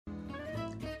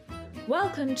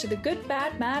Welcome to the Good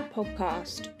Bad Mad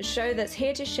podcast, a show that's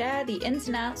here to share the ins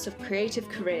and outs of creative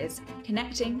careers,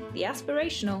 connecting the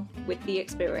aspirational with the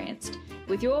experienced,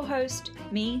 with your host,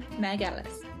 me, Meg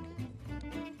Ellis.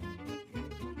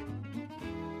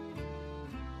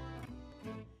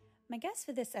 My guest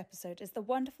for this episode is the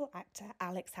wonderful actor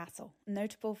Alex Hassell,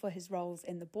 notable for his roles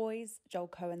in The Boys, Joel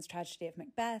Coen's Tragedy of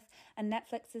Macbeth, and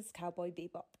Netflix's Cowboy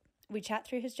Bebop. We chat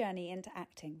through his journey into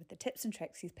acting with the tips and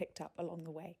tricks he's picked up along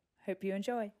the way. Hope you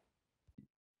enjoy.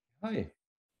 Hi.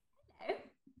 Hello.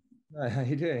 Hi, how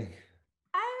you doing?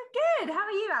 I'm good. How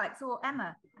are you, Alex? Or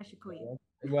Emma, I should call you.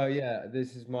 Well, yeah,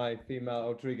 this is my female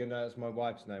alter ego. No, it's my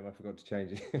wife's name. I forgot to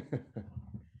change it.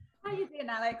 How are you doing,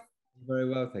 Alex? Very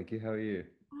well, thank you. How are you?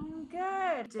 I'm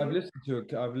good. I've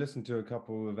listened to a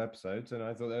couple of episodes, and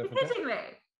I thought they were You're fantastic. kidding me?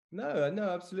 No,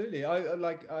 absolutely.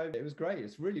 It was great.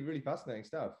 It's really fascinating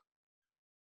stuff.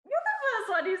 You're the first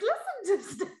one who's listened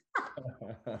to stuff.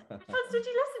 Which ones did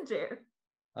you listen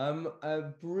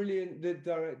to? Brilliant. The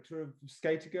director of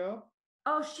Skater Girl.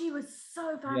 Oh, she was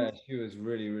so fantastic. Yeah, she was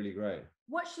really great.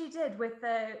 What she did with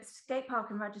the skate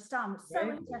park in Rajasthan was so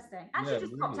interesting. And Yeah, she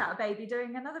just popped out a baby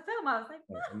doing another film. I was like,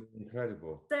 oh,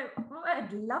 incredible. So what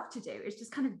I'd love to do is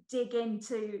just kind of dig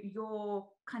into your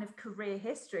kind of career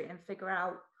history and figure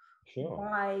out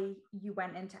why you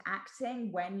went into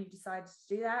acting, when you decided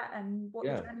to do that, and what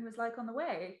the journey was like on the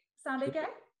way. Sound okay?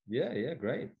 Yeah,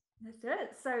 great. Let's do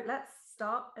it. So let's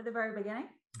start at the very beginning.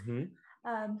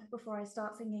 Mm-hmm. Before I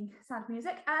start singing sad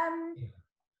music.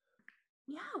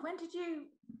 When did you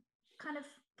kind of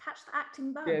catch the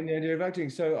acting bug? Yeah, the idea of acting.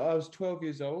 So I was 12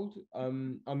 years old. I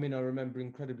remember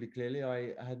incredibly clearly.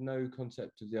 I had no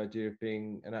concept of the idea of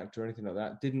being an actor or anything like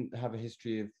that. Didn't have a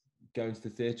history of going to the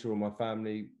theatre, or my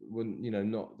family wouldn't,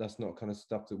 that's not kind of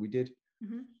stuff that we did.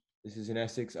 Mm-hmm. This is in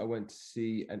Essex. I went to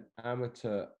see an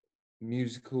amateur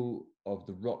musical of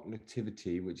the Rock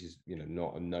Nativity, which is,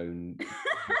 not a known.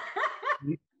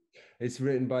 It's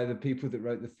written by the people that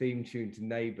wrote the theme tune to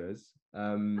Neighbours.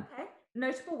 Okay,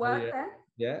 notable work then.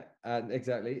 Yeah,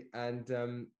 exactly. And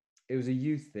it was a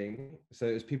youth thing, so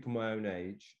it was people my own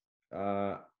age.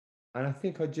 And I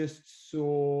think I just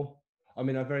saw. I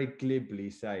very glibly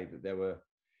say that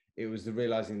it was the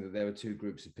realizing that there were two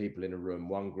groups of people in a room,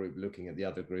 one group looking at the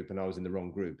other group, and I was in the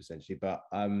wrong group essentially. But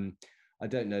I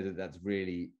don't know that that's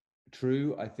really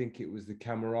true. I think it was the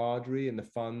camaraderie and the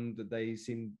fun that they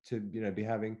seemed to, be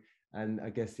having, and I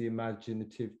guess the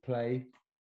imaginative play.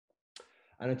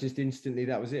 And I just instantly,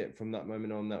 that was it. From that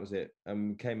moment on, that was it.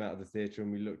 Came out of the theatre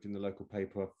and we looked in the local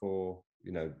paper for,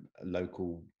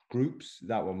 local groups.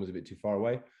 That one was a bit too far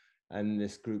away. And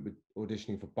this group were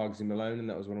auditioning for Bugsy Malone, and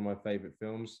that was one of my favourite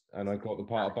films. And I got the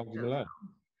part of Bugsy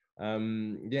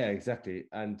Malone. Yeah, exactly.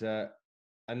 And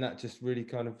that just really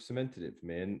kind of cemented it for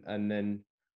me. And then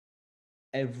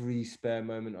every spare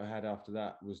moment I had after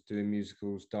that was doing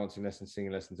musicals, dancing lessons,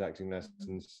 singing lessons, acting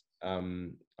lessons,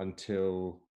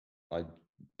 until I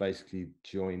basically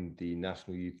joined the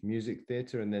National Youth Music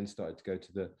Theatre, and then started to go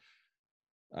to the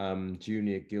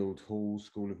Junior Guildhall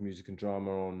School of Music and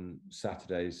Drama on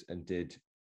Saturdays, and did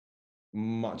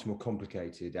much more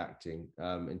complicated acting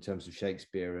in terms of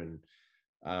Shakespeare and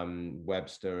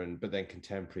Webster, but then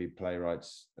contemporary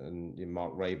playwrights and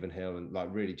Mark Ravenhill, and like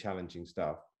really challenging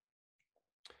stuff.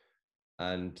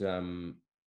 And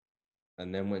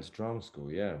then went to drama school.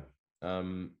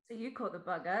 So you caught the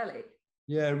bug early.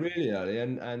 Yeah, really early,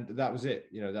 and that was it.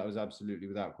 That was absolutely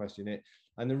without question it.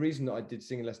 And the reason that I did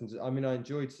singing lessons, I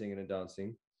enjoyed singing and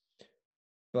dancing,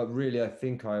 but really I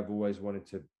think I've always wanted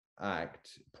to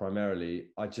act primarily.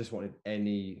 I just wanted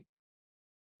any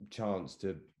chance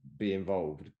to be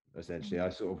involved, essentially. I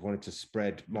sort of wanted to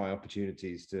spread my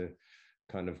opportunities to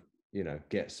kind of,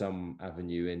 get some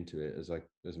avenue into it as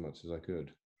much as I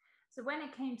could. So when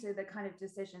it came to the kind of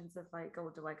decisions of like, do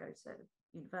I go to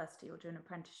university or do an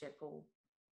apprenticeship or?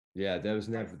 Yeah, that was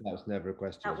never a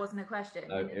question. That wasn't a question.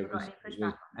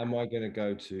 No, am I going to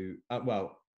go to, I'm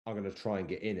going to try and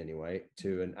get in anyway,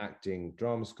 to an acting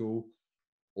drama school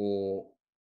or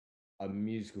a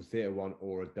musical theatre one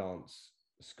or a dance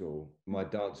school. My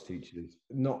dance teachers,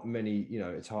 not many,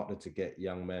 it's harder to get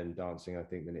young men dancing, I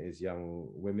think, than it is young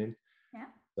women. Yeah.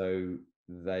 So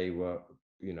they were,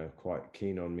 quite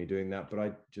keen on me doing that, but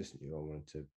I just knew I wanted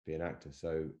to be an actor.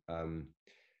 So,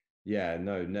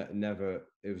 never.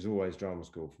 It was always drama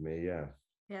school for me.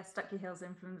 Yeah, stuck your heels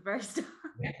in from the very start.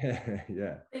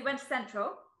 Yeah. So you went to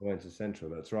Central? I went to Central,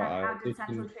 that's right. How did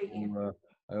Central treat you?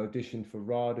 I auditioned for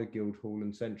RADA, Guildhall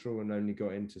and Central, and only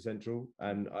got into Central.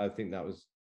 And I think that was,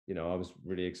 I was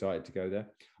really excited to go there.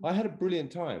 I had a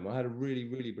brilliant time. I had a really,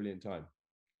 really brilliant time.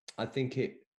 I think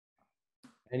it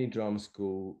any drama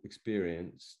school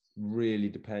experience really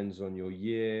depends on your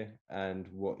year and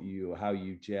how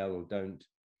you gel or don't,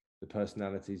 the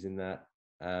personalities in that,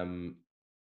 and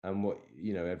what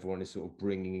everyone is sort of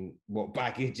bringing, what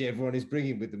baggage everyone is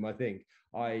bringing with them. I think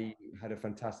I had a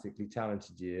fantastically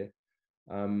talented year,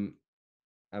 and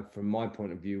from my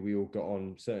point of view, we all got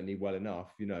on certainly well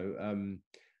enough,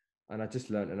 and I just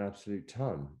learned an absolute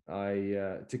ton.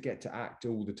 To get to act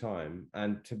all the time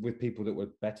and with people that were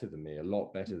better than me, a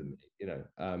lot better than me,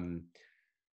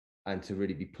 and to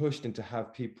really be pushed and to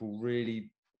have people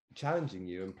really challenging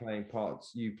you and playing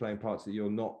parts that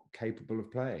you're not capable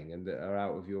of playing and that are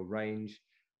out of your range.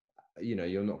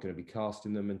 You're not going to be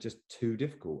casting them, and just too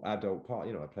difficult adult part.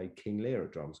 I played King Lear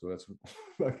at drama school. That's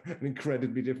like an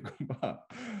incredibly difficult part.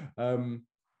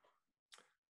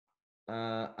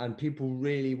 And people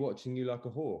really watching you like a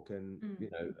hawk, and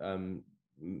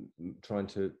trying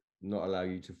to not allow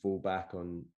you to fall back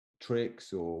on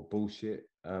tricks or bullshit.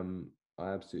 I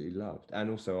absolutely loved. And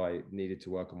also I needed to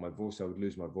work on my voice. I would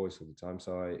lose my voice all the time,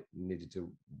 so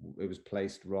it was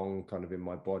placed wrong kind of in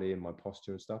my body and my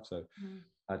posture and stuff, so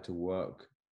I had to work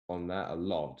on that a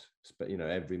lot. But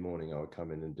every morning I would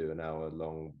come in and do an hour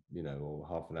long, or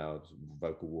half an hour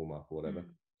vocal warm-up or whatever.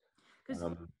 Because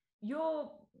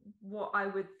you're what I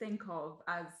would think of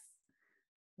as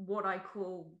what I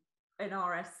call an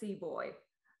RSC boy.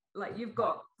 Like you've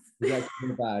got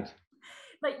bad.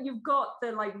 Like you've got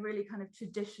the like really kind of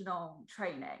traditional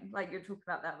training, like you're talking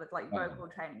about that with like vocal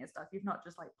training and stuff. You've not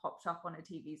just like popped up on a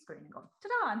TV screen and gone,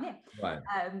 ta-da, I'm here. Right.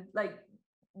 Like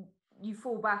you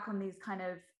fall back on these kind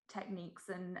of techniques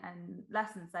and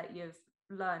lessons that you've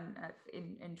learned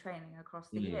in training across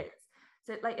the years.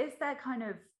 So like, is there kind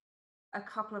of a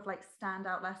couple of like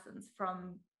standout lessons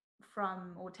from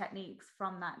or techniques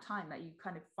from that time that you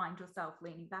kind of find yourself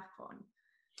leaning back on?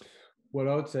 Well,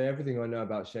 I would say everything I know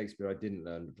about Shakespeare, I didn't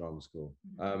learn at drama school.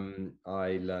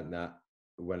 I learned that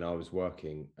when I was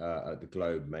working at the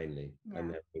Globe mainly,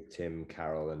 and then with Tim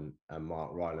Carroll and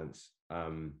Mark Rylance.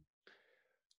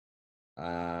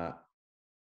 But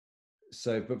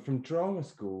from drama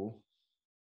school,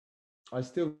 I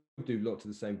still do lots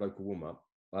of the same vocal warm-up.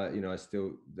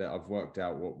 I've worked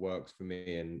out what works for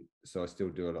me, and so I still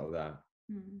do a lot of that.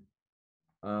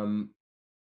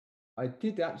 I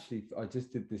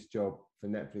just did this job for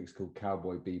Netflix called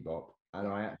Cowboy Bebop, and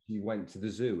I actually went to the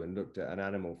zoo and looked at an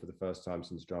animal for the first time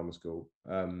since drama school.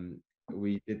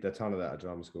 We did a ton of that at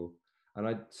drama school, and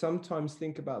I sometimes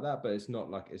think about that, but it's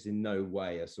in no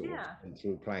way a sort of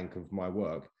central plank of my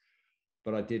work.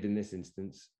 But I did in this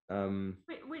instance.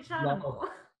 Which animal?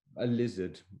 A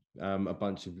lizard, a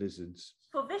bunch of lizards.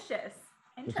 For vicious.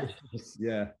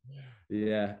 Interesting.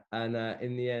 Yeah. And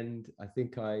in the end, I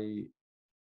think I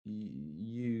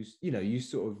use, you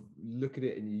sort of look at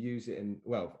it and you use it, and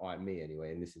me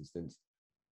anyway, in this instance,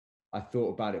 I thought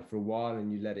about it for a while,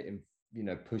 and you let it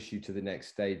push you to the next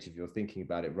stage if you're thinking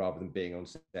about it, rather than being on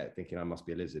set thinking I must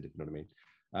be a lizard, if you know what I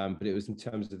mean. But it was in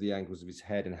terms of the angles of his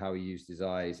head and how he used his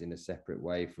eyes in a separate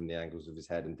way from the angles of his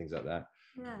head and things like that.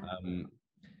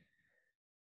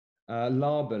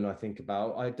 Laban, I think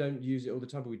about. I don't use it all the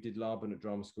time, but we did Laban at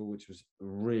drama school, which was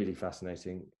really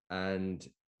fascinating. And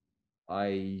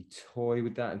I toy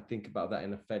with that and think about that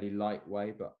in a fairly light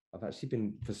way. But I've actually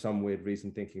been, for some weird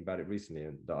reason, thinking about it recently,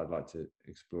 and that I'd like to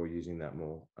explore using that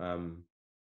more.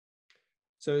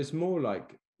 So it's more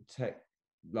like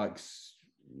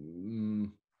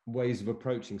ways of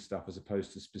approaching stuff as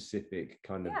opposed to specific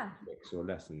kind of tricks or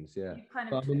lessons.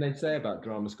 But I mean, they say about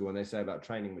drama school, and they say about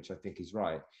training, which I think is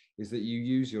right, is that you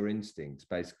use your instincts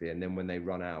basically, and then when they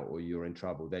run out or you're in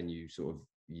trouble, then you sort of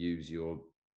use your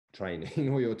training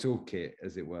or your toolkit,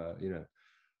 as it were.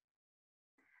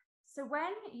 So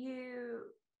when you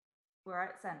were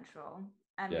at Central,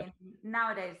 I mean,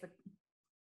 nowadays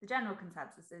the general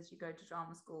consensus is you go to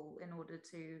drama school in order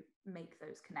to make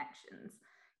those connections.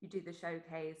 You do the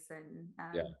showcase and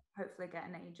hopefully get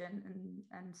an agent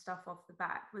and stuff off the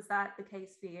back. Was that the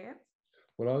case for you?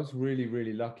 Well, I was really,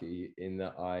 really lucky in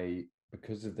that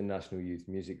because of the National Youth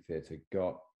Music Theatre,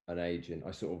 got an agent.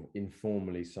 I sort of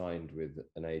informally signed with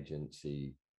an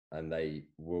agency, and they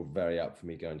were very up for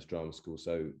me going to drama school.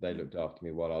 So they looked after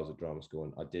me while I was at drama school,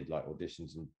 and I did like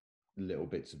auditions and little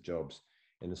bits of jobs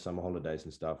in the summer holidays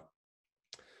and stuff.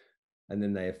 And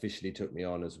then they officially took me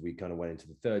on as we kind of went into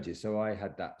the third year. So I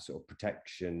had that sort of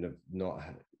protection of not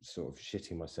sort of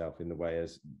shitting myself in the way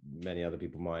as many other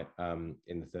people might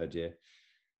in the third year.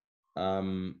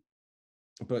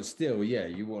 but still, yeah,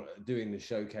 you want doing the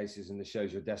showcases and the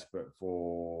shows. You're desperate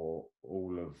for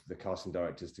all of the casting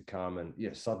directors to come, and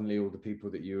yeah, suddenly all the people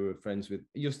that you were friends with,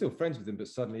 you're still friends with them, but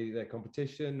suddenly they're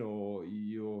competition, or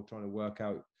you're trying to work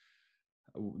out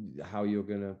how you're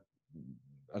gonna,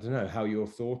 I don't know, how you're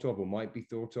thought of or might be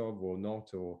thought of or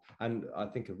not. Or, and I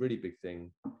think a really big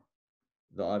thing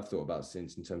that I've thought about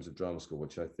since in terms of drama school,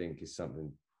 which I think is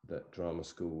something that drama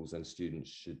schools and students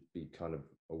should be kind of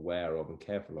aware of and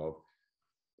careful of,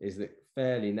 is that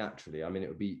fairly naturally, I mean, it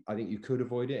would be, I think you could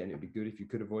avoid it, and it'd be good if you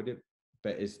could avoid it,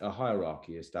 but it's a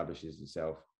hierarchy establishes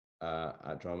itself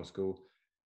at drama school.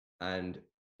 And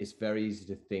it's very easy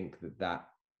to think that that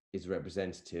is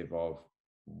representative of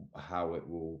how it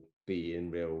will be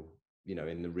in real,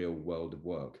 in the real world of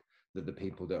work, that the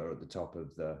people that are at the top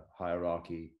of the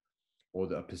hierarchy, or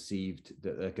that are perceived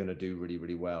that they're going to do really,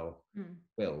 really well,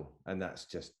 will. And that's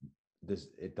just,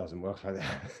 it doesn't work like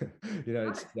that.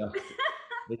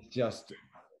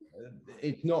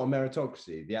 It's not a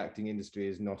meritocracy. The acting industry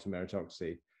is not a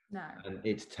meritocracy. No. And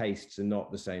its tastes are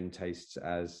not the same tastes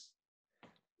as,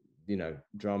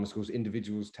 drama schools.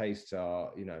 Individuals' tastes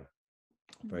are,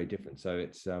 very different. So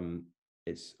it's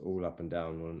all up and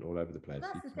down and all over the place.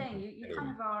 That's the thing. You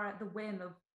kind of are at the whim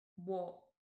of what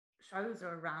shows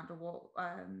are around, or what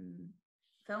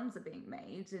films are being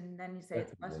made, and then you say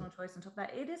it's personal choice on top of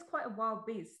that. It is quite a wild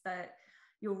beast that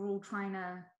you're all trying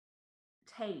to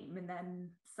tame, and then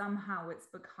somehow it's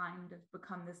become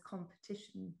this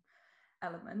competition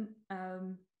element.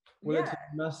 It's a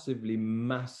massively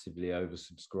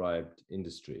oversubscribed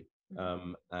industry,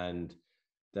 and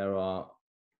there are,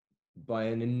 by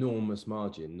an enormous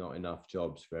margin, not enough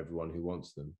jobs for everyone who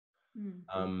wants them.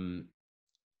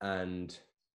 And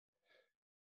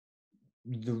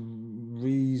the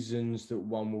reasons that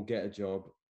one will get a job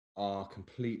are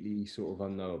completely sort of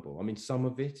unknowable. I mean, some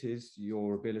of it is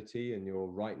your ability and your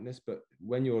rightness, but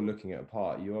when you're looking at a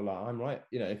part, you're like, I'm right.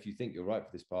 If you think you're right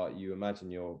for this part, you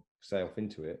imagine yourself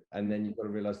into it, and then you've got to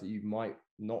realize that you might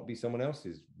not be someone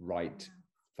else's right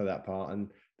for that part,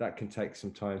 and that can take some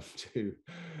time to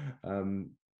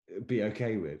be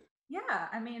okay with. Yeah,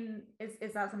 I mean,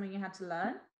 is that something you had to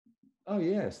learn? Oh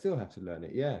yeah, still have to learn it.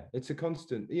 Yeah, it's a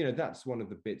constant, that's one of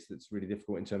the bits that's really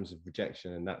difficult in terms of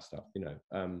rejection and that stuff.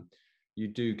 You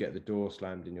do get the door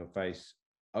slammed in your face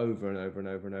over and over and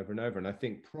over and over and over, and I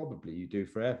think probably you do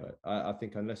forever. I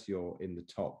think unless you're in the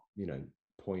top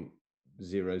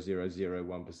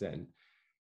 0.0001%,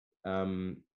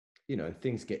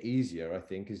 things get easier, I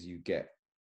think, as you get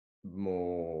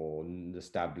more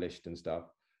established and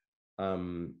stuff.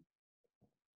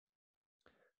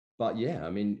 But yeah, I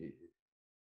mean,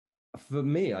 for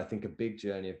me, I think a big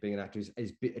journey of being an actor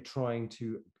is trying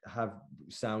to have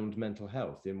sound mental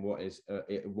health in what is a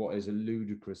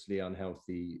ludicrously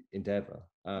unhealthy endeavor.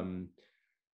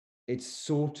 It's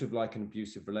sort of like an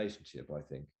abusive relationship, I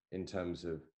think, in terms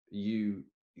of you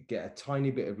get a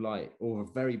tiny bit of light or a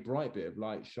very bright bit of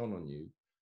light shone on you,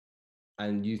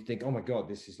 and you think, oh my God,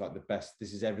 this is like the best,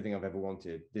 this is everything I've ever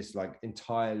wanted. This like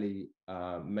entirely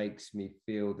makes me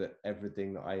feel that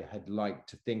everything that I had liked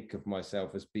to think of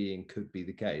myself as being could be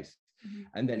the case.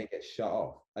 And then it gets shut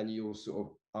off, and you'll sort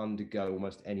of undergo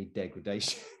almost any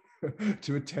degradation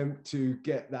to attempt to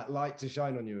get that light to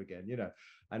shine on you again,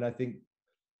 And I think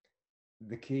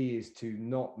the key is to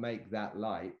not make that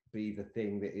light be the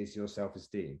thing that is your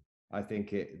self-esteem. I think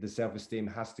the self-esteem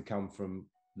has to come from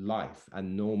life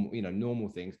and normal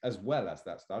things, as well as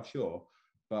that stuff, sure,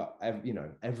 but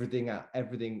everything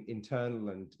internal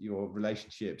and your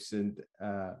relationships and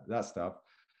that stuff,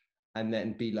 and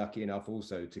then be lucky enough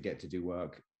also to get to do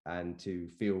work and to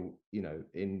feel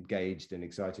engaged and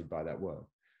excited by that work.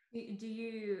 Do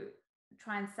you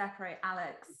try and separate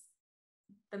Alex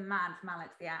the man from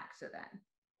Alex the actor then?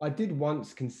 I did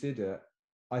once consider,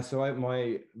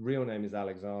 my real name is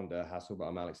Alexander Hassell, but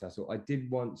I'm Alex Hassell. I did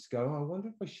once go, I wonder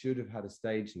if I should have had a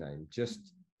stage name,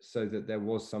 just so that there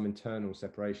was some internal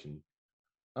separation.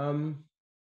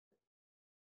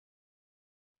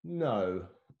 No,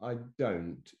 I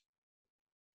don't.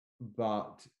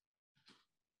 But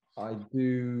I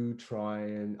do try,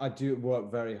 and I do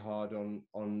work very hard on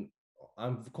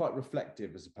I'm quite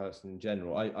reflective as a person in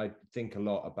general. I think a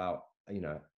lot about,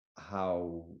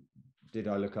 how did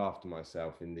I look after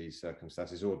myself in these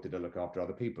circumstances, or did I look after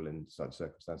other people in such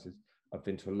circumstances? I've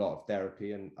been to a lot of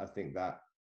therapy, and I think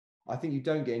you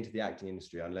don't get into the acting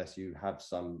industry unless you have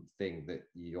something that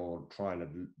you're trying to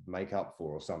make up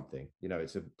for or something.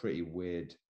 It's a pretty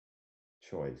weird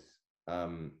choice.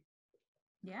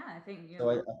 Yeah, I think. So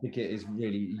I think it is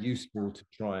really useful to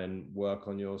try and work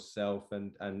on yourself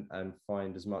and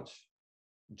find as much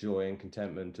joy and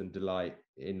contentment and delight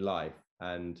in life,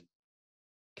 and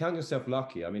count yourself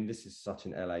lucky. I mean, this is such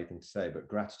an LA thing to say, but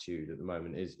gratitude at the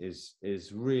moment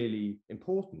is really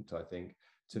important, I think,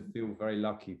 to feel very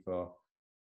lucky for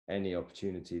any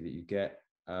opportunity that you get,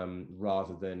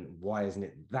 rather than why isn't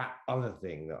it that other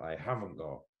thing that I haven't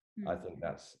got. I think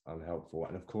that's unhelpful.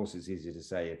 And of course, it's easier to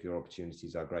say if your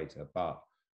opportunities are greater, but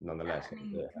nonetheless, I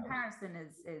mean, comparison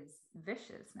is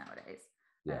vicious nowadays.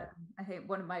 Yeah. I think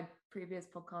one of my previous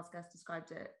podcast guests described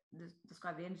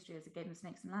the industry as a game of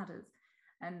snakes and ladders,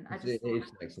 and I just it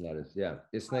is snakes and ladders. Yeah,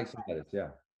 it's snakes and ladders. Yeah.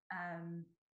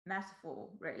 Metaphor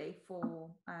really for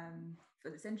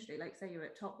this industry. Like, say you're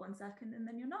at top 1 second and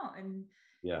then you're not, and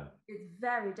yeah, it's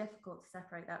very difficult to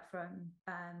separate that from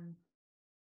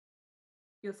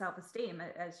your self-esteem,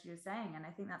 as you're saying. And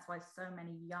I think that's why so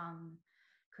many young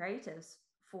creatives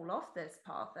fall off this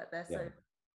path that they're so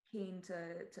keen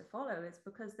to follow, is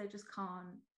because they just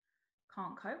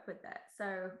can't cope with it.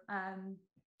 So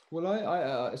well,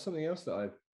 I something else that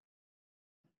I've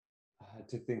had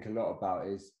to think a lot about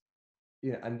is,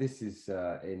 and this is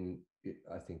I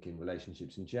think in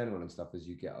relationships in general and stuff, as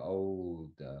you get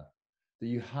older, that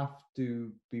you have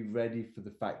to be ready for the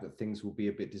fact that things will be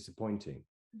a bit disappointing.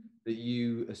 That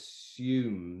you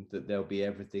assume that there'll be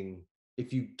everything.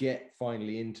 If you get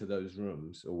finally into those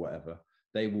rooms or whatever,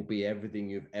 they will be everything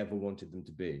you've ever wanted them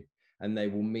to be. And they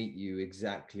will meet you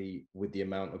exactly with the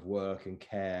amount of work and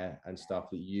care and stuff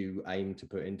that you aim to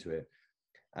put into it.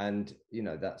 And,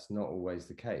 that's not always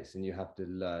the case. And you have to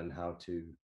learn how to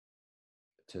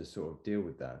sort of deal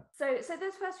with that. So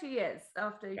those first few years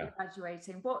after you're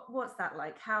graduating, what's that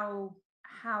like? How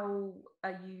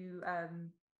are you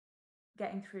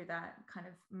getting through that kind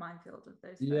of minefield of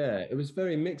those? It was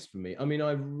very mixed for me. I mean,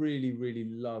 I really, really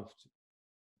loved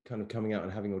kind of coming out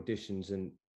and having auditions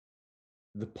and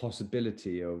the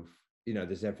possibility of,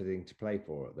 there's everything to play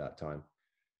for at that time.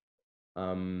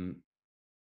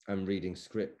 And reading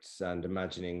scripts and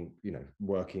imagining,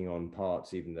 working on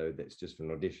parts, even though that's just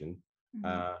an audition.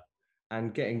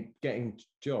 And getting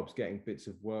jobs, getting bits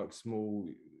of work,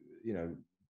 small,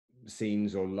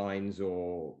 scenes or lines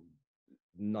or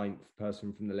ninth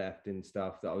person from the left and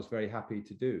stuff that I was very happy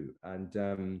to do. And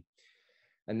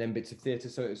then bits of theatre.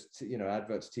 So it's,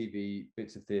 adverts, TV,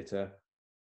 bits of theatre.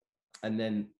 And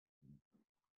then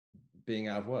being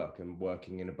out of work and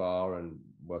working in a bar and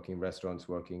working in restaurants,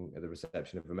 working at the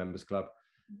reception of a members club.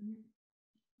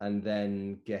 And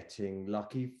then getting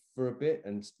lucky for a bit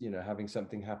and, having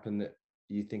something happen that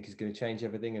you think is going to change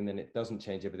everything, and then it doesn't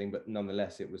change everything, but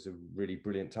nonetheless, it was a really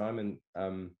brilliant time. And,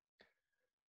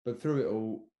 but through it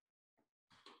all,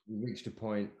 I reached a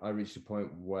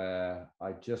point where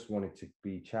I just wanted to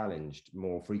be challenged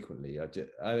more frequently. I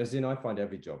find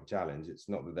every job a challenge. It's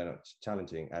not that they're not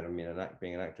challenging. And I mean,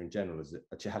 being an actor in general is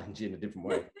a challenge in a different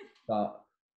way, but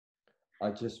I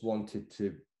just wanted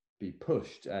to be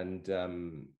pushed and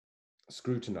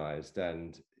scrutinized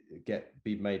and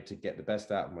be made to get the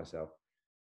best out of myself.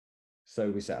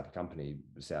 So we set up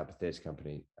a theatre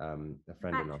company, a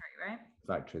friend of mine. Right?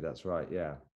 Factory, that's right,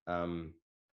 yeah.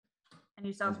 And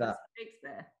you started with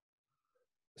Shakespeare?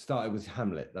 Started with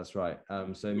Hamlet, that's right.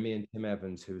 So me and Tim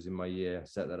Evans, who was in my year,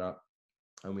 set that up,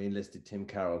 and we enlisted Tim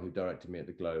Carroll, who directed me at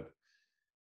the Globe.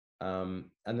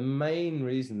 And the main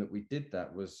reason that we did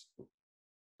that was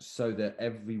so that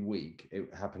every week, it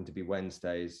happened to be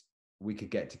Wednesdays, we could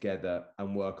get together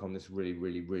and work on this really,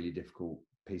 really, really difficult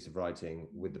piece of writing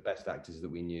with the best actors that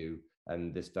we knew,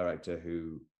 and this director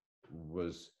who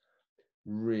was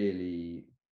really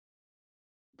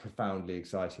profoundly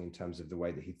exciting in terms of the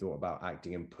way that he thought about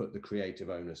acting and put the creative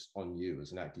onus on you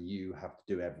as an actor. You have to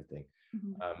do everything.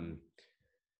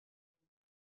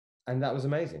 And that was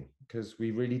amazing because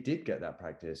we really did get that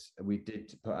practice. We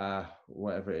did put our,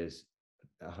 whatever it is,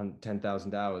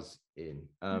 10,000 hours in.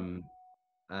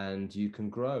 And you can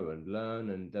grow and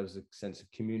learn, and there was a sense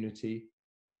of community.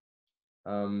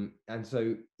 And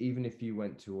so even if you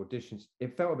went to auditions,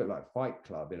 it felt a bit like Fight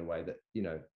Club in a way that,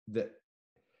 that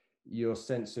your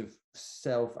sense of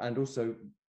self, and also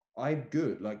I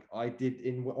did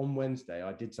on Wednesday,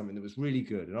 I did something that was really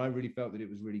good, and I really felt that it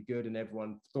was really good, and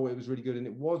everyone thought it was really good, and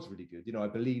it was really good. I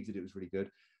believed that it was really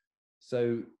good.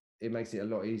 So it makes it a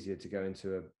lot easier to go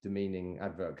into a demeaning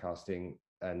advert casting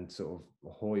and sort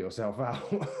of whore yourself out.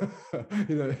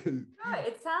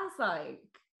 It sounds like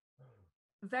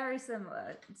very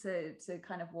similar to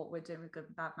kind of what we're doing with Good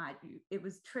and Bad Mad. It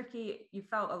was tricky. You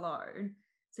felt alone,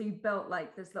 so you built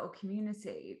like this little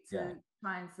community to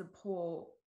try and support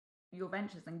your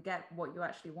ventures and get what you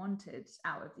actually wanted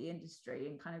out of the industry,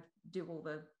 and kind of do all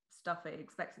the stuff it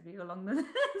expects of you along the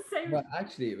same. Well,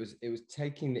 actually, it was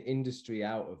taking the industry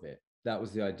out of it that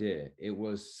was the idea. It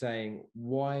was saying,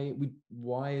 why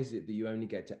is it that you only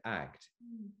get to act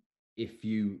if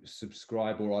you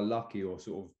subscribe or are lucky or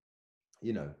sort of,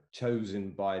 you know,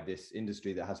 chosen by this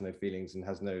industry that has no feelings and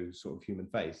has no sort of human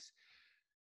face?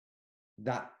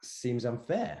 That seems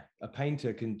unfair. A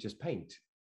painter can just paint.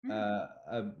 You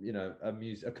know,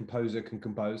 a composer can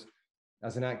compose.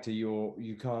 As an actor,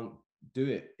 you can't do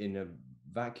it in a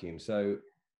vacuum. So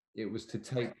it was to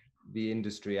take the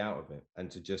industry out of it and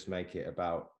to just make it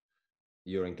about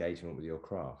your engagement with your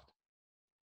craft.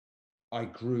 I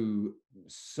grew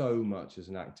so much as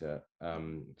an actor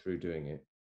through doing it,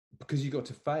 because you got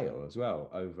to fail as well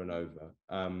over and over,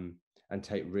 and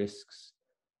take risks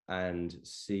and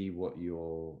see what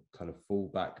your kind of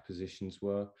fallback positions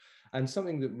were. And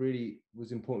something that really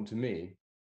was important to me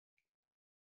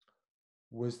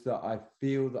was that I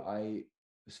feel that I,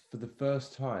 for the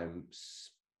first time,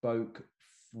 spoke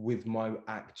with my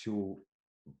actual,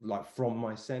 like, from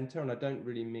my center. And I don't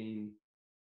really mean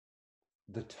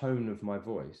the tone of my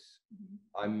voice.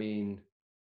 I mean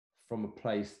from a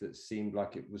place that seemed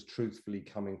like it was truthfully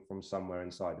coming from somewhere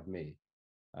inside of me.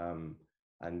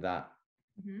 And that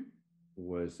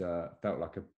was felt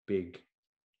like a big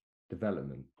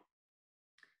development.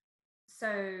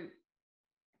 So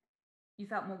you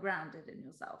felt more grounded in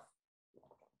yourself?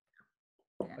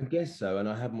 Yeah. I guess so. And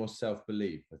I have more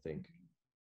self-belief, I think.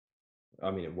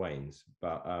 I mean, it wanes,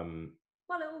 but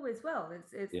well, it always will.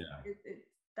 It's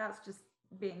that's just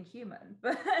being human.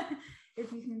 But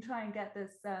if you can try and get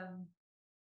this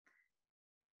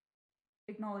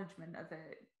acknowledgement of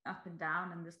it up and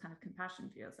down, and this kind of compassion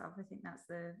for yourself, I think that's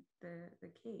the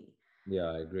key. Yeah,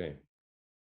 I agree.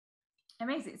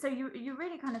 Amazing. So you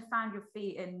really kind of found your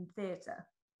feet in theatre.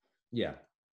 Yeah.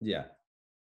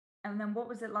 And then what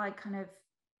was it like, kind of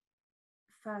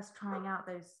first trying out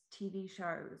those TV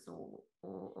shows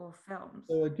or films?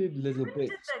 So I did little bits. Did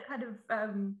the kind of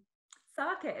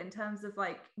circuit in terms of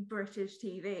like British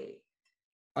TV?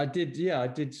 I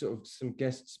did sort of some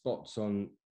guest spots on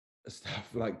stuff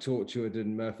like Torchwood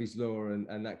and Murphy's Law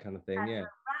and that kind of thing.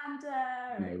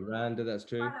 And Randa, that's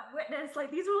true. Witness,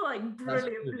 like these were like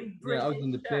brilliantly British. Yeah, I was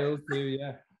on the shows. bill too.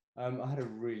 Yeah, I had a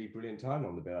really brilliant time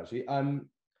on the bill actually.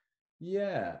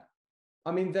 Yeah,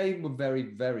 I mean they were very,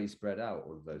 very spread out,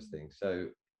 all of those things. So,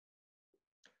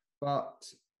 but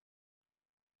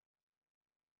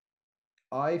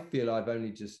I feel I've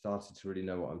only just started to really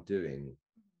know what I'm doing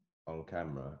on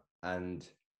camera.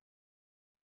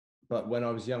 But when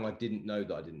I was young, I didn't know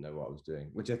that I didn't know what I was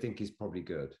doing, which I think is probably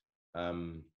good.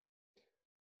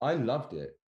 I loved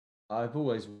it. I've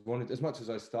always wanted, as much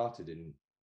as I started in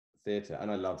theatre,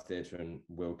 and I love theatre and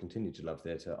will continue to love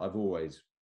theatre, I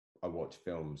watch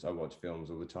films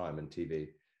all the time, and TV.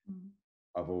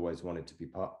 I've always wanted to be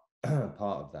part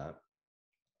of that.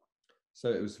 So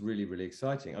it was really, really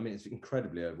exciting. I mean, it's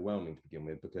incredibly overwhelming to begin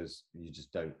with, because you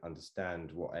just don't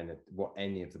understand what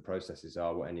any of the processes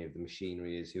are, what any of the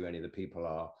machinery is, who any of the people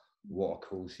are, what a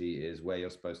call sheet is, where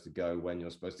you're supposed to go, when you're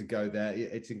supposed to go there.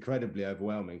 It's incredibly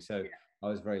overwhelming. So I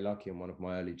was very lucky in one of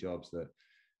my early jobs that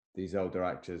these older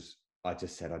actors, I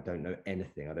just said, I don't know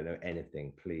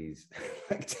anything. Please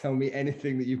tell me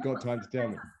anything that you've got time to tell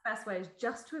me. The best way is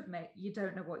just to admit you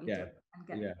don't know what you're doing and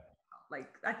get it. Like,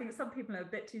 I think some people are a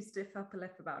bit too stiff upper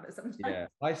lip about it sometimes. Yeah,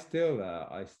 I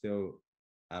still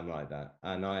am like that.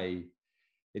 And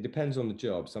it depends on the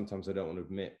job. Sometimes I don't want to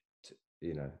admit,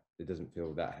 it doesn't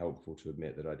feel that helpful to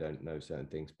admit that I don't know certain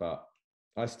things, but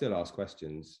I still ask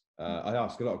questions. I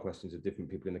ask a lot of questions of different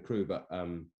people in the crew, but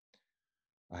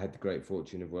I had the great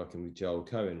fortune of working with Joel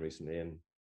Cohen recently, and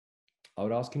I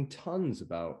would ask him tons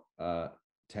about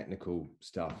technical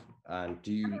stuff. And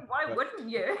why wouldn't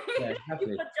you? Yeah,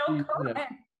 exactly. Joel Cohen.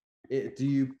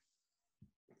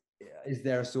 Is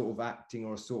there a sort of acting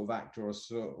or a sort of actor or a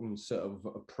sort of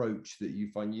approach that you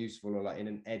find useful, or like in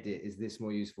an edit, is this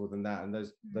more useful than that, and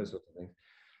those sorts of things?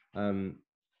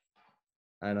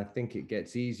 And I think it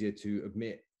gets easier to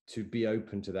be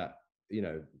open to that,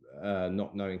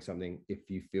 not knowing something, if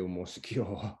you feel more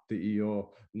secure that you're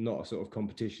not a sort of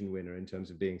competition winner in terms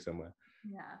of being somewhere.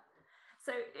 Yeah.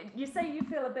 So you say you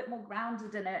feel a bit more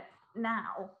grounded in it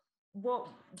now. What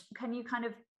can you kind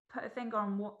of put a finger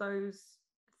on what those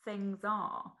things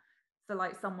are for,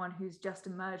 like, someone who's just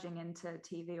emerging into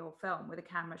TV or film with a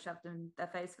camera shoved in their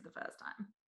face for the first time?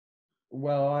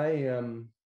 Well,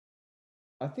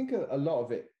 I think a lot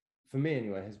of it, for me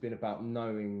anyway, has been about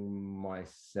knowing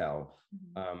myself,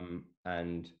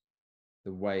 and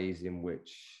the ways in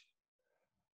which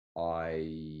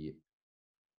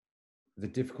the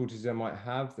difficulties I might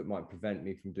have that might prevent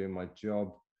me from doing my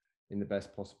job in the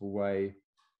best possible way,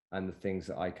 and the things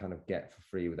that I kind of get for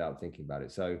free without thinking about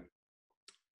it. So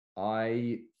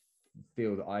I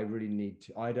feel that I really need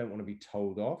to, I don't want to be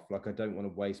told off. Like, I don't want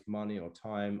to waste money or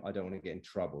time. I don't want to get in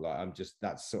trouble. Like, I'm just,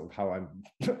 that's sort of how I'm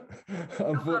God,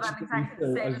 I'm exactly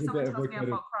the same. If someone tells me off,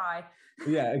 I'll cry.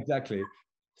 Yeah, exactly.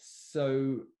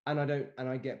 So, and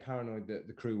I get paranoid that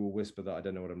the crew will whisper that I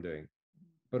don't know what I'm doing.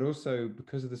 But also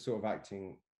because of the sort of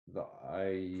acting that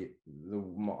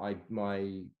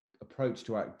my approach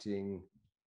to acting,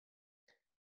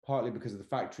 partly because of the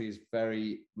factory is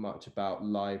very much about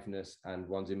liveness and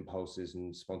one's impulses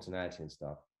and spontaneity and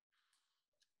stuff.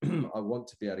 I want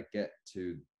to be able to get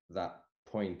to that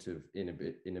point of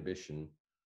inhibition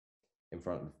in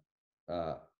front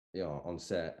of on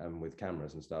set and with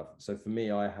cameras and stuff. So for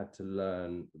me, I had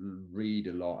to read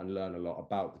a lot and learn a lot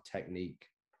about the technique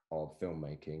of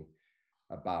filmmaking,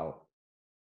 about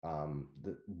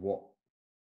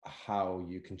how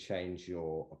you can change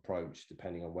your approach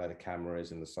depending on where the camera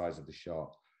is and the size of the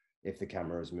shot, if the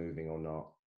camera is moving or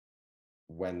not,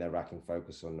 when they're racking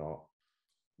focus or not,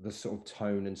 the sort of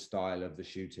tone and style of the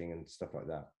shooting and stuff like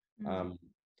that.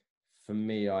 For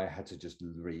me, I had to just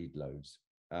read loads,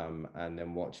 and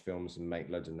then watch films and make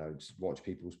loads of notes, watch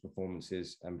people's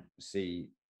performances and see,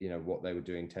 what they were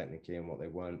doing technically and what they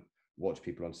weren't, watch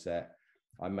people on set.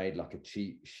 I made like a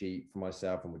cheat sheet for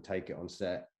myself and would take it on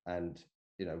set and,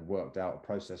 worked out a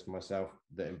process for myself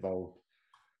that involved,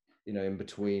 in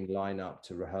between lineup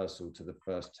to rehearsal to the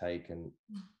first take, and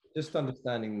just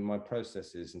understanding my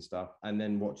processes and stuff, and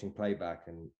then watching playback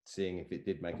and seeing if it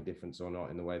did make a difference or not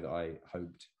in the way that I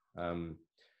hoped.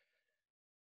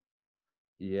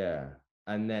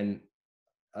 And then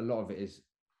a lot of it is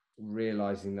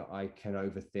realizing that I can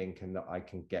overthink and that I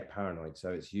can get paranoid.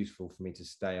 So it's useful for me to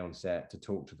stay on set, to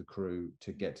talk to the crew,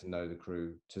 to get to know the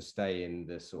crew, to stay in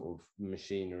the sort of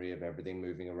machinery of everything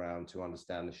moving around, to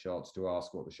understand the shots, to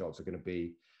ask what the shots are going to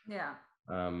be. Yeah.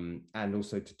 And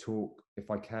also to talk, if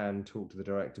I can, talk to the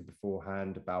director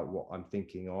beforehand about what I'm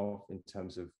thinking of in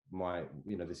terms of my,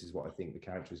 this is what I think the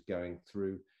character is going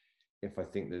through. If I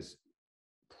think there's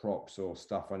props or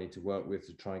stuff I need to work with,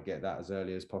 to try and get that as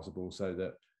early as possible so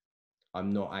that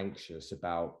I'm not anxious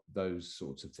about those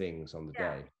sorts of things on the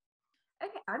day.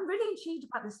 Okay, I'm really intrigued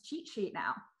about this cheat sheet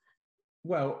now.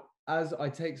 Well, as I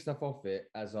take stuff off it,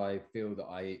 as I feel that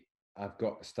I've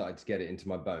started to get it into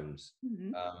my bones.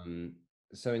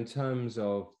 So in terms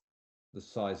of the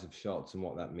size of shots and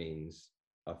what that means,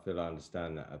 I feel I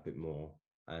understand that a bit more.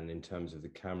 And in terms of the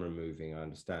camera moving, I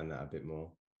understand that a bit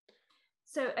more.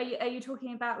 So are you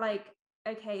talking about, like,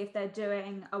 okay, if they're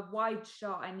doing a wide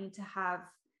shot, I need to have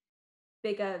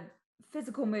bigger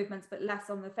physical movements but less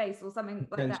on the face or something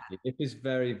like that? If it's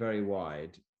very, very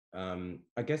wide,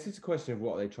 I guess it's a question of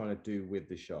what they're trying to do with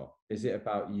the shot. Is it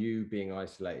about you being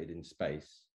isolated in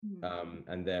space,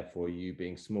 and therefore you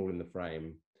being small in the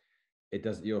frame?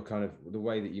 You're kind of, the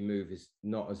way that you move is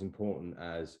not as important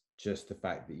as just the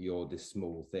fact that you're this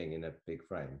small thing in a big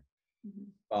frame.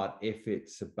 But if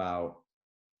it's about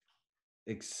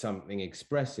something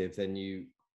expressive, then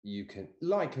you can,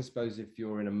 like, I suppose if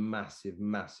you're in a massive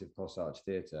Cross Arch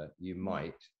theatre, you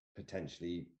might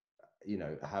potentially,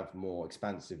 have more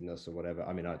expansiveness or whatever.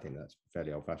 I mean, I think that's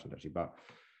fairly old fashioned actually, but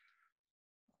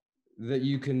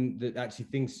that actually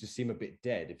things just seem a bit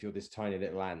dead. If you're this tiny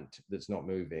little ant that's not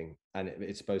moving and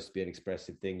it's supposed to be an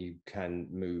expressive thing, you can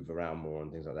move around more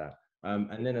and things like that.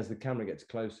 And then as the camera gets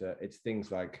closer, it's things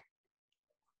like,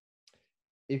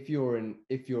 if you're in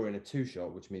a two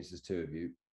shot, which means there's two of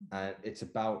you, and it's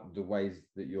about the ways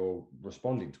that you're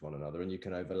responding to one another, and you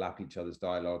can overlap each other's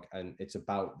dialogue, and it's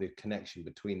about the connection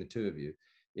between the two of you.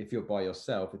 If you're by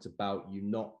yourself, it's about you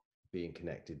not being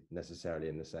connected necessarily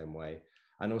in the same way.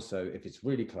 And also, if it's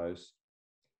really close,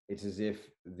 it's as if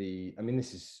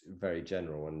this is very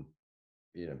general,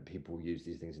 and people use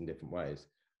these things in different ways.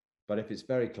 But if it's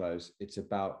very close, it's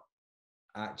about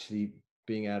actually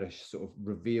being able to sort of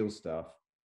reveal stuff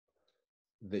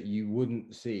that you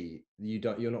wouldn't see,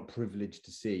 you're not privileged to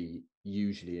see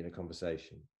usually in a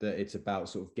conversation. That it's about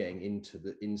sort of getting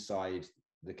inside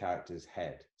the character's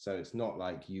head. So it's not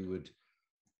like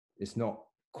it's not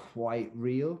quite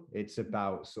real. It's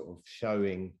about sort of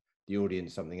showing the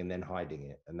audience something and then hiding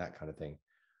it and that kind of thing.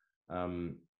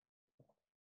 And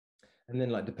then,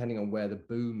 like, depending on where the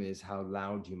boom is, how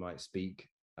loud you might speak.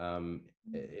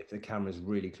 If the camera's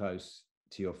really close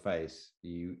to your face,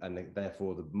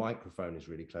 therefore the microphone is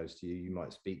really close to you, you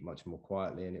might speak much more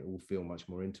quietly and it will feel much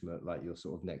more intimate, like you're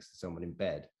sort of next to someone in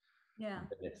bed. And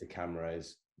if the camera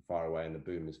is far away and the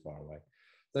boom is far away,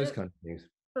 those kind of things.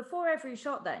 Before every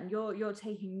shot, then you're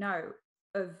taking note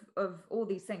of all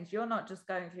these things. You're not just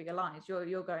going through your lines,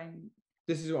 you're going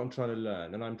this is what I'm trying to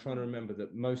learn, and I'm trying to remember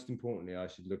that most importantly, I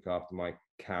should look after my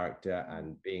character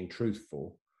and being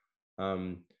truthful.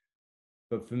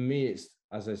 But for me, it's,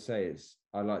 as I say, it's,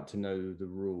 I like to know the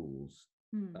rules,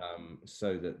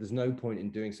 so that there's no point in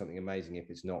doing something amazing if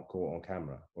it's not caught on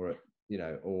camera, or you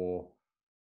know, or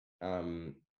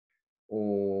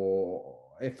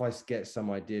if I get some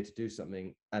idea to do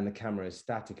something and the camera is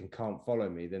static and can't follow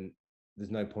me, then there's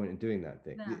no point in doing that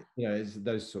thing. No. You know, it's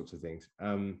those sorts of things.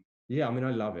 Yeah, I mean,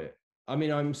 I love it. I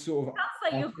mean, I'm sort of. Sounds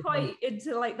like you're quite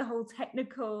into like the whole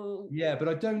technical. Yeah,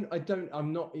 but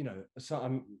I'm not, you know, so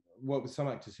I'm work with some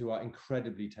actors who are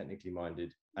incredibly technically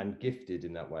minded and gifted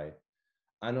in that way.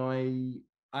 And I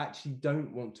actually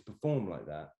don't want to perform like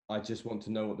that. I just want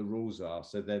to know what the rules are.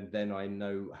 So then I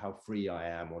know how free I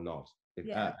am or not.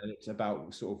 And it's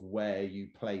about sort of where you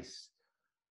place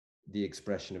the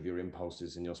expression of your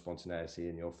impulses and your spontaneity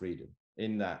and your freedom.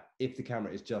 In that, if the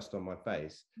camera is just on my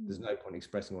face, there's no point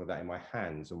expressing all of that in my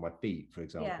hands or my feet, for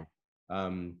example.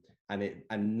 And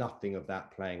nothing of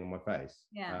that playing on my face.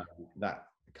 That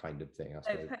kind of thing, I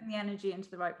suppose. So putting the energy into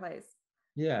the right place.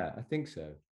 Yeah, I think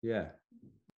so. Yeah.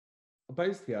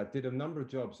 Basically, I did a number of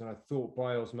jobs, and I thought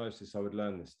by osmosis I would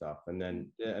learn this stuff. And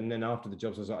then after the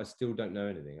jobs, I was like, I still don't know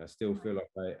anything. I still feel like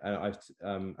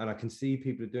and I can see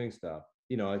people are doing stuff.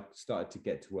 You know, I started to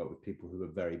get to work with people who were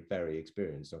very, very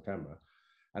experienced on camera,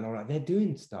 and I'm like, they're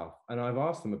doing stuff, and I've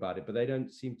asked them about it, but they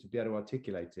don't seem to be able to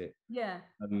articulate it. Yeah.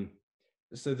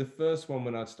 So the first one,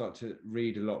 when I'd start to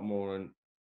read a lot more and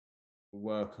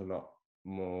work a lot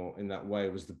more in that way,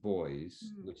 was The Boys,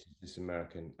 which is this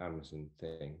American Amazon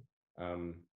thing.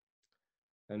 And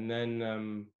then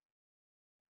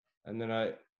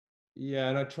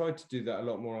I tried to do that a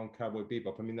lot more on Cowboy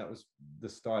Bebop. I mean, that was the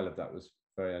style of that was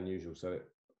very unusual. So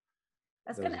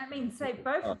both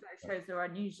of those shows are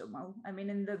unusual. I mean,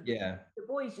 in the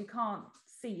Boys, you can't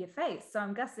see your face, so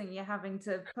I'm guessing you're having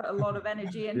to put a lot of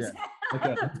energy into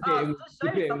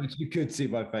which you could see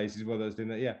my face is what I was doing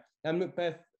that. Yeah. And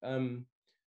Macbeth,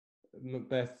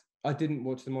 I didn't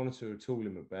watch the monitor at all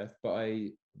in Macbeth, but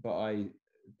I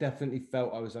definitely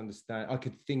felt I was I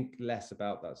could think less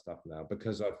about that stuff now,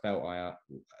 because I felt I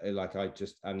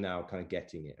just am now kind of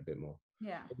getting it a bit more.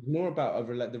 Yeah. It's more about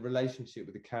the relationship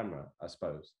with the camera, I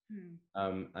suppose.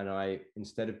 And I,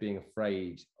 instead of being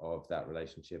afraid of that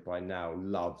relationship, I now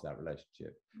love that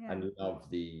relationship and love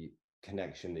the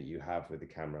connection that you have with the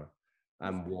camera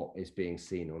and what is being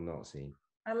seen or not seen.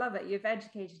 I love it. You've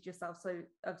educated yourself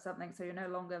of something, so you're no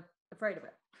longer afraid of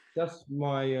it. That's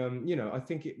my, I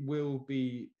think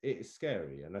it's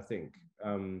scary. And I think,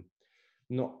 and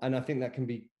I think that can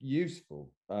be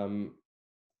useful. But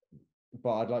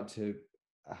I'd like to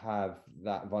have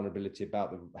that vulnerability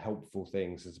about the helpful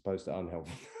things as opposed to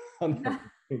unhelpful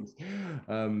things.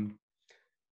 And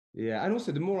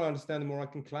also the more I understand, the more I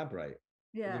can collaborate.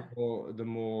 The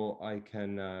more I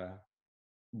can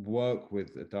work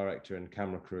with a director and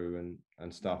camera crew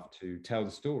and stuff to tell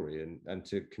the story and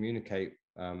to communicate,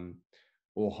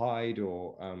 or hide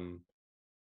or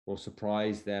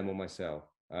surprise them or myself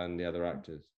and the other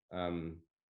actors. Am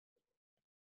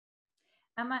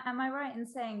I right in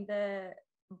saying The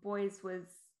Boys was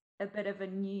a bit of a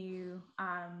new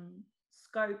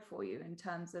scope for you in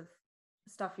terms of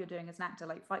stuff you're doing as an actor,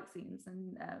 like fight scenes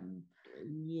and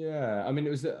I mean, it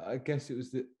was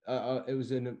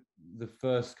in the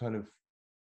first kind of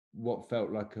what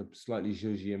felt like a slightly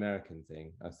zhuzhy American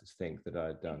thing, I think, that I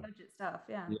had done. Budget stuff,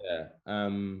 yeah.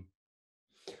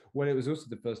 Well, it was also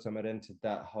the first time I'd entered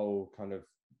that whole kind of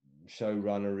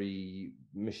showrunnery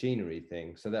machinery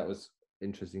thing, so that was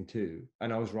interesting too.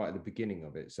 And I was right at the beginning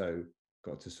of it, so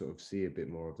got to sort of see a bit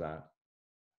more of that.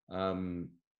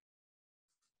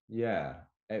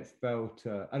 It felt,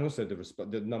 and also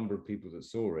the number of people that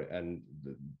saw it and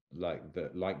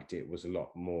that liked it was a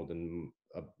lot more than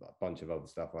a bunch of other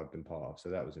stuff I've been part of. So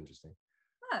that was interesting.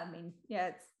 Well, I mean,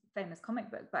 it's a famous comic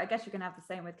book, but I guess you can have the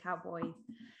same with Cowboy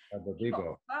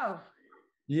Bebop. Oh.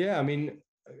 Yeah, I mean,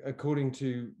 according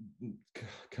to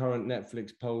current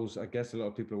Netflix polls, I guess a lot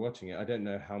of people are watching it. I don't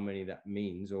know how many that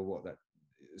means or what that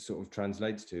sort of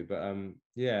translates to, but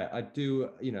I do,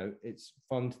 it's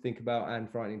fun to think about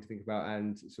and frightening to think about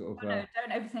and sort of no,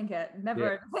 don't overthink it.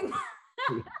 Never overthink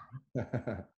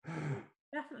it.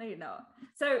 Definitely not.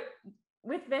 So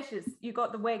with Vicious, you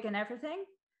got the wig and everything?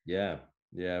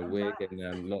 Wig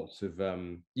and lots of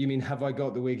you mean, have I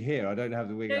got the wig here? I don't have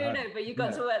the wig. No, but you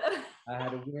got to wear them. I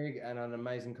had a wig and an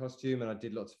amazing costume, and I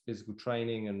did lots of physical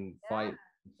training and fight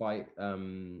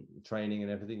training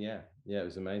and everything. It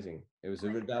was amazing.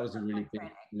 That was a really big,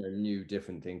 new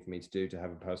different thing for me to do, to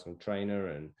have a personal trainer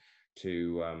and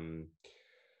to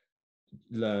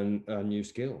learn a new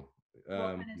skill. What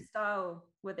kind of style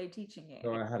were they teaching you?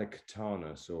 So I had a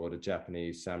katana sword, a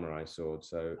Japanese samurai sword.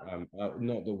 So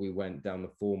not that we went down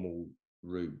the formal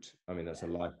route. I mean, that's a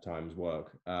lifetime's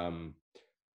work.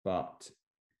 But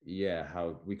yeah,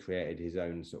 how we created his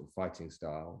own sort of fighting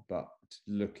style, but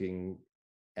looking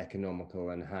economical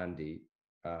and handy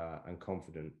and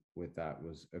confident with that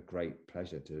was a great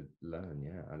pleasure to learn.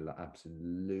 Yeah, I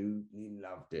absolutely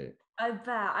loved it. I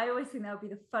bet. I always think that would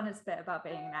be the funnest bit about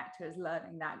being an actor, is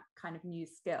learning that kind of new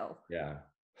skill. Yeah.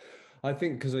 I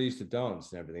think because I used to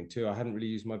dance and everything too, I hadn't really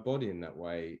used my body in that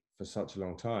way for such a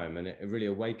long time. And it really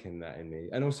awakened that in me.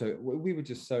 And also, we were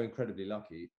just so incredibly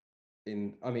lucky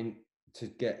I mean, to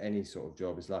get any sort of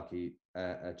job is lucky,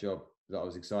 a job that I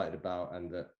was excited about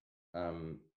and that,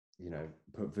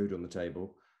 put food on the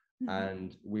table.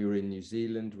 And we were in New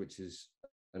Zealand, which is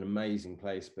an amazing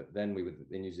place. But then we were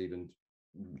in New Zealand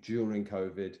during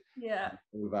COVID. Yeah.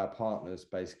 All of our partners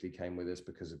basically came with us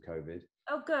because of COVID.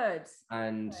 Oh, good.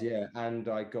 And yeah, and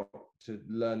I got to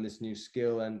learn this new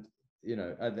skill, and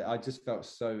I just felt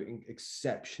so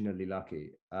exceptionally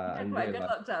lucky. And good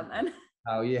luck, then.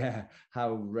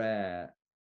 How rare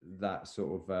that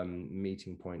sort of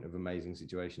meeting point of amazing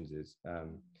situations is.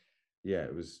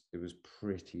 It was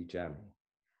pretty jammy.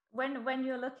 When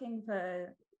you're looking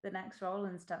for the next role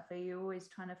and stuff, are you always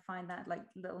trying to find that like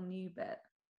little new bit?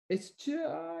 It's just,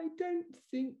 I don't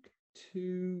think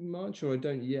too much, or I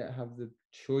don't yet have the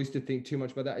choice to think too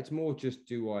much about that. It's more just,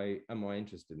 am I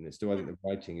interested in this? Do I think the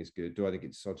writing is good? Do I think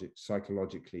it's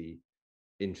psychologically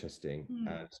interesting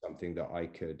and something that I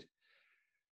could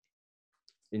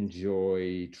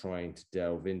enjoy trying to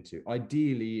delve into?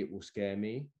 Ideally, it will scare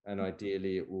me, and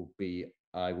ideally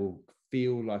I will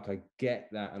feel like I get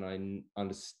that and I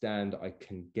understand I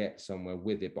can get somewhere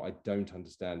with it, but I don't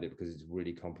understand it because it's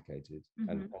really complicated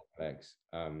and complex,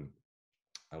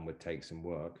 and would take some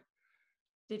work.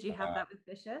 Did you have that with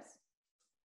Vicious?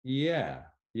 Yeah.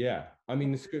 I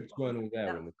mean, the scripts weren't all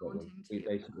there in the problem.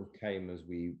 They sort of came as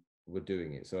we were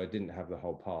doing it, so I didn't have the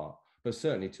whole part. But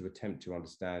certainly to attempt to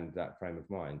understand that frame of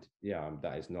mind,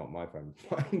 that is not my frame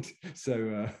of mind.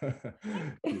 So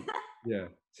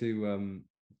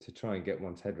to try and get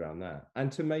one's head around that,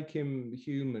 and to make him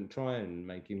human, try and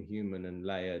make him human and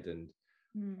layered, and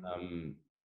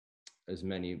as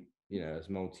many, as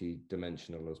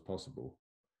multi-dimensional as possible.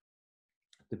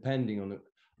 Depending on it,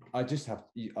 I just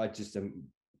am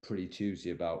pretty choosy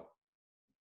about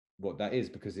what that is,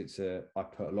 because I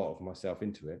put a lot of myself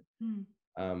into it.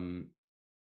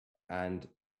 And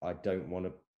I don't want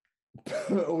to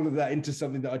put all of that into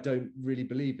something that I don't really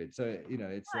believe in. So,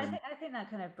 it's... I think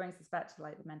that kind of brings us back to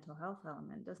like the mental health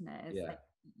element, doesn't it? It's like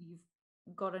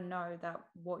you've got to know that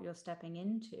what you're stepping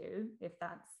into, if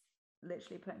that's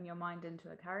literally putting your mind into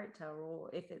a character, or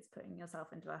if it's putting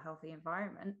yourself into a healthy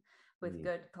environment with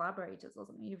good collaborators or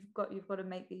something, you've got to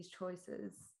make these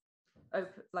choices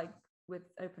with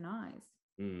open eyes.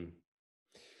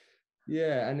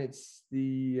 Yeah, and it's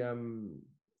the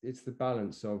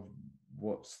balance of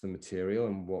what's the material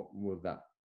and what will that...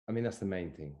 I mean, that's the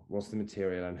main thing. What's the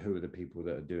material and who are the people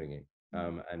that are doing it,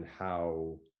 and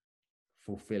how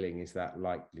fulfilling is that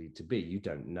likely to be? You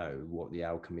don't know what the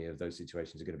alchemy of those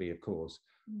situations are going to be, of course,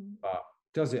 but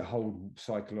does it hold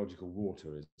psychological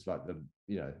water is like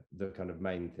the kind of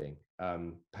main thing.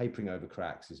 Papering over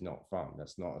cracks is not fun.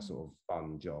 That's not a sort of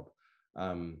fun job.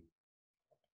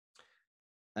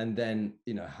 And then,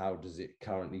 how does it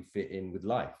currently fit in with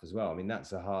life as well? I mean,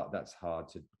 that's hard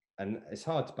to, and it's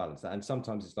hard to balance that. And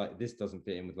sometimes it's like, this doesn't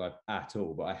fit in with life at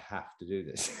all, but I have to do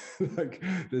this. Like,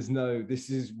 this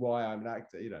is why I'm an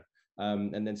actor,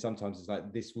 and then sometimes it's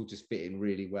like, this will just fit in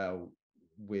really well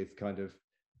with kind of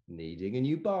needing a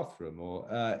new bathroom, or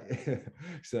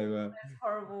so those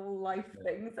horrible life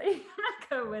things that you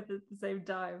go with at the same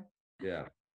time. Yeah,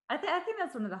 I think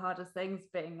that's one of the hardest things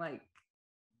being like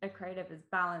a creative, is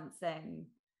balancing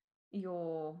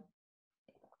your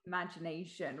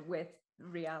imagination with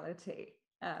reality.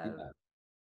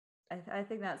 I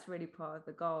think that's really part of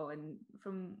the goal. And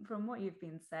from what you've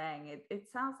been saying, it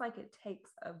sounds like it takes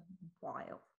a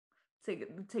while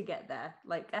to get there,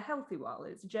 like a healthy while.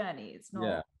 It's a journey. It's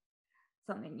not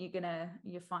something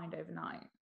you find overnight.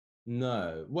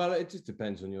 No, well, it just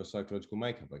depends on your psychological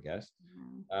makeup, I guess.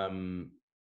 And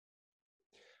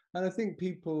I think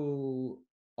people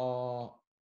are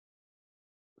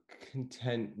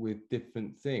content with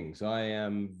different things. I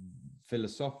am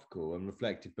philosophical and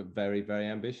reflective, but very, very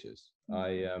ambitious.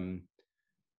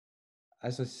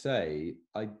 As I say,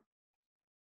 I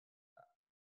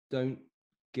don't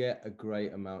get a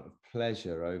great amount of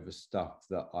pleasure over stuff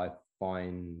that I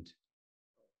find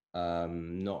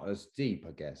not as deep,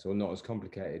 I guess, or not as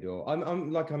complicated. Or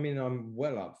I'm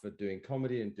well up for doing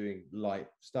comedy and doing light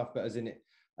stuff, but as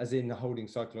in holding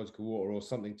psychological water or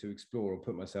something to explore or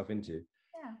put myself into.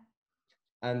 Yeah.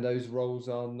 And those roles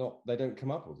they don't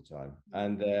come up all the time.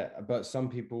 And but some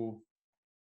people,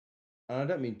 and I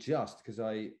don't mean just, because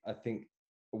I think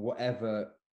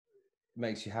whatever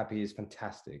makes you happy is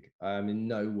fantastic. I'm in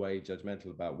no way judgmental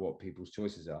about what people's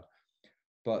choices are.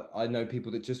 But I know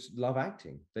people that just love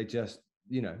acting. They just,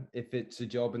 if it's a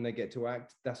job and they get to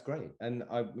act, that's great. And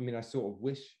I mean, I sort of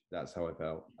wish that's how I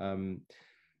felt.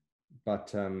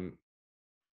 But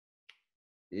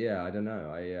yeah, I don't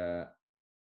know.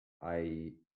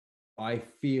 I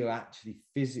feel actually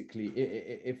physically,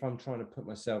 if I'm trying to put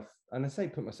myself, and I say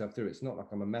put myself through, it's not like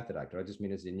I'm a method actor. I just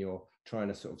mean as in you're trying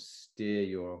to sort of steer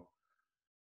your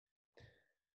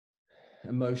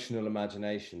emotional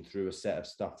imagination through a set of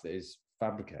stuff that is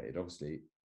fabricated. Obviously,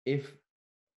 if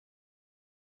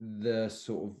the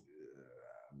sort of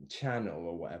channel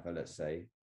or whatever, let's say,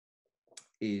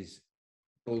 is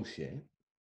bullshit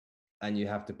and you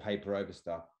have to paper over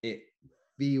stuff, it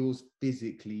feels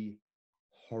physically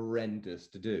horrendous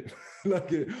to do.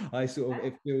 Like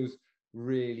it feels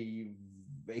really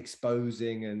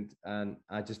exposing, and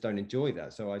I just don't enjoy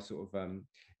that. So I sort of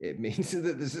it means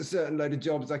that there's a certain load of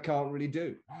jobs I can't really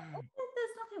do.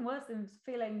 There's nothing worse than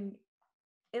feeling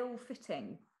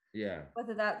ill-fitting. Yeah.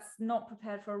 Whether that's not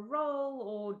prepared for a role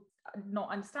or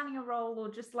not understanding a role, or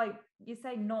just like you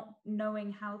say, not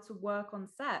knowing how to work on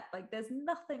set. Like there's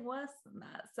nothing worse than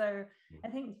that. So I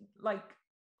think like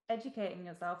educating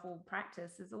yourself or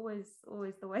practice is always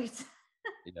the way to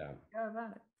go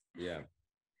about it. Yeah.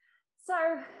 So,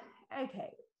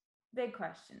 okay, big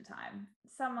question time.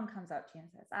 Someone comes up to you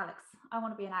and says, Alex, I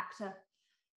want to be an actor.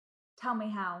 Tell me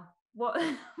how. What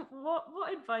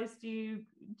advice do you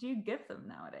give them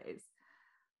nowadays?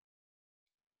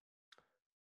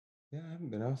 Yeah, I haven't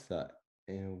been asked that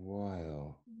in a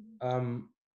while.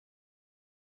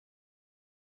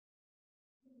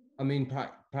 I mean,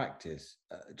 practice.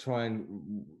 Try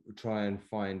and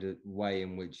find a way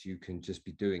in which you can just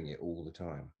be doing it all the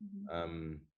time.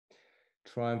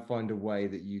 Try and find a way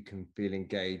that you can feel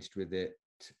engaged with it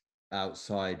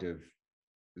outside of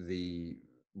the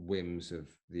whims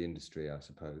of the industry, I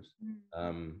suppose.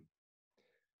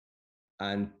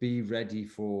 And be ready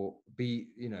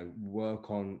work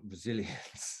on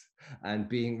resilience and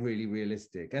being really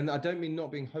realistic. And I don't mean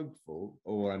not being hopeful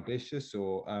or ambitious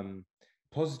or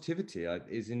positivity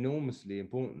is enormously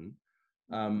important.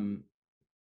 But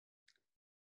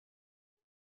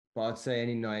I'd say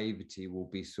any naivety will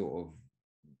be sort of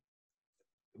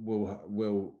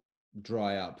will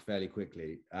dry up fairly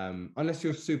quickly, unless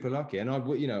you're super lucky. And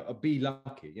be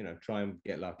lucky. Try and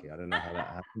get lucky. I don't know how that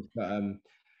happens, but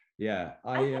yeah,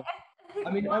 I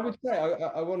mean, I would say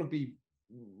I want to be,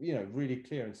 really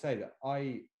clear and say that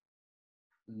I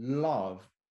love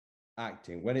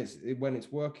acting when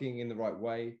it's working in the right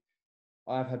way.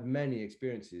 I've had many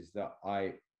experiences that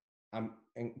I am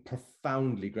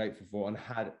profoundly grateful for and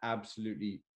had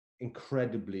absolutely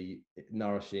incredibly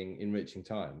nourishing, enriching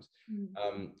times.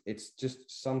 It's just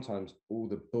sometimes all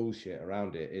the bullshit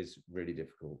around it is really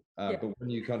difficult. But when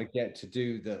you kind of get to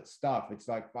do the stuff, it's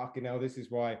like, fucking hell, this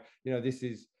is why, this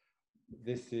is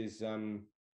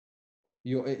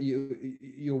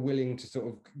you're willing to sort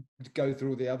of go through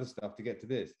all the other stuff to get to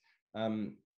this.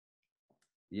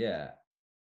 Yeah.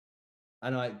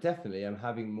 And I definitely am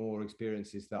having more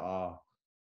experiences that are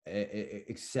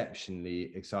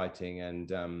exceptionally exciting and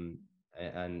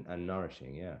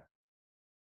nourishing. Yeah.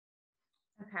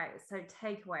 Okay, so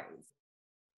takeaways: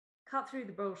 cut through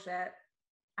the bullshit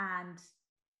and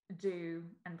do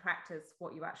and practice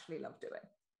what you actually love doing.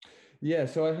 Yeah.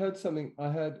 So I heard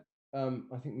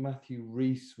I think Matthew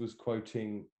Rhys was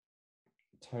quoting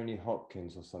Tony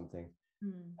Hopkins or something,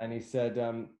 and he said,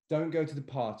 "Don't go to the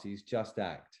parties, just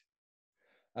act."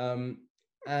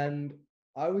 And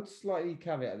I would slightly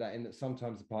caveat that in that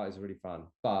sometimes the parties are really fun,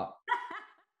 but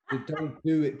don't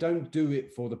do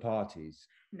it for the parties.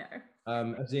 No.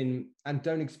 And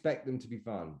don't expect them to be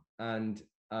fun. And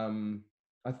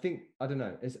I think, I don't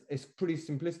know, it's pretty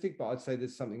simplistic, but I'd say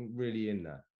there's something really in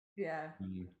that. Yeah.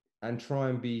 And try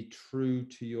and be true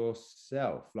to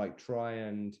yourself. Like try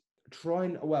and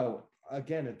well,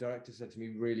 again, a director said to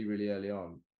me really, really early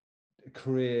on, a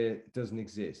career doesn't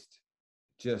exist.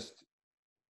 Just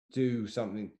do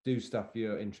stuff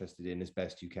you're interested in as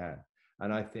best you can.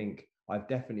 And I think I've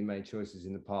definitely made choices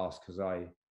in the past because I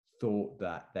thought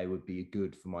that they would be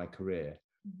good for my career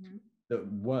that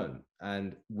weren't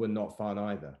and were not fun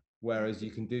either. Whereas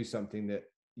you can do something that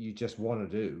you just want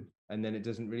to do and then it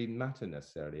doesn't really matter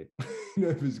necessarily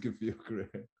if it's good for your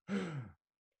career.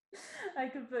 I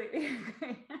completely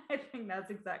agree. I think that's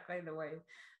exactly the way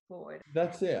forward.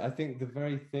 That's it. I think the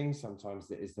very thing sometimes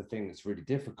that is the thing that's really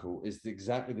difficult is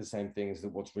exactly the same thing as that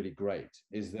what's really great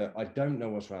is that I don't know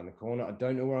what's around the corner. I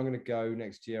don't know where I'm going to go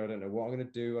next year. I don't know what I'm going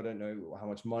to do. I don't know how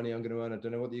much money I'm going to earn. I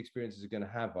don't know what the experiences are going to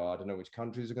have are. I don't know which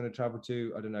countries are going to travel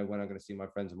to. I don't know when I'm going to see my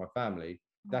friends and my family.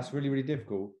 That's really, really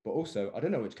difficult. But also, I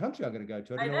don't know which country I'm going to go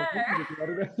to. I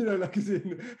don't know. Like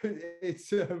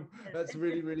it's that's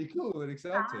really, really cool and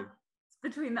exciting. It's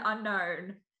between the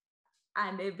unknown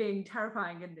and it being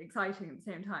terrifying and exciting at the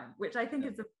same time, which I think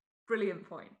is a brilliant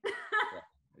point.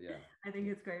 Yeah. I think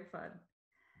it's great fun.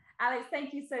 Alex,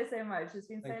 thank you so much. It's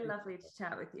been so lovely to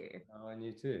chat with you. Oh, and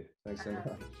you too. Thanks so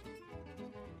much.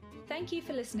 Thank you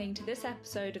for listening to this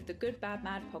episode of the Good Bad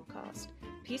Mad podcast.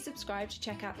 Please subscribe to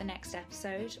check out the next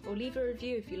episode or leave a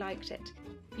review if you liked it.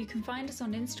 You can find us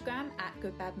on Instagram at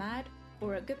goodbadmad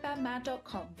or at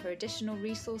goodbadmad.com for additional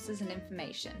resources and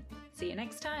information. See you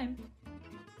next time.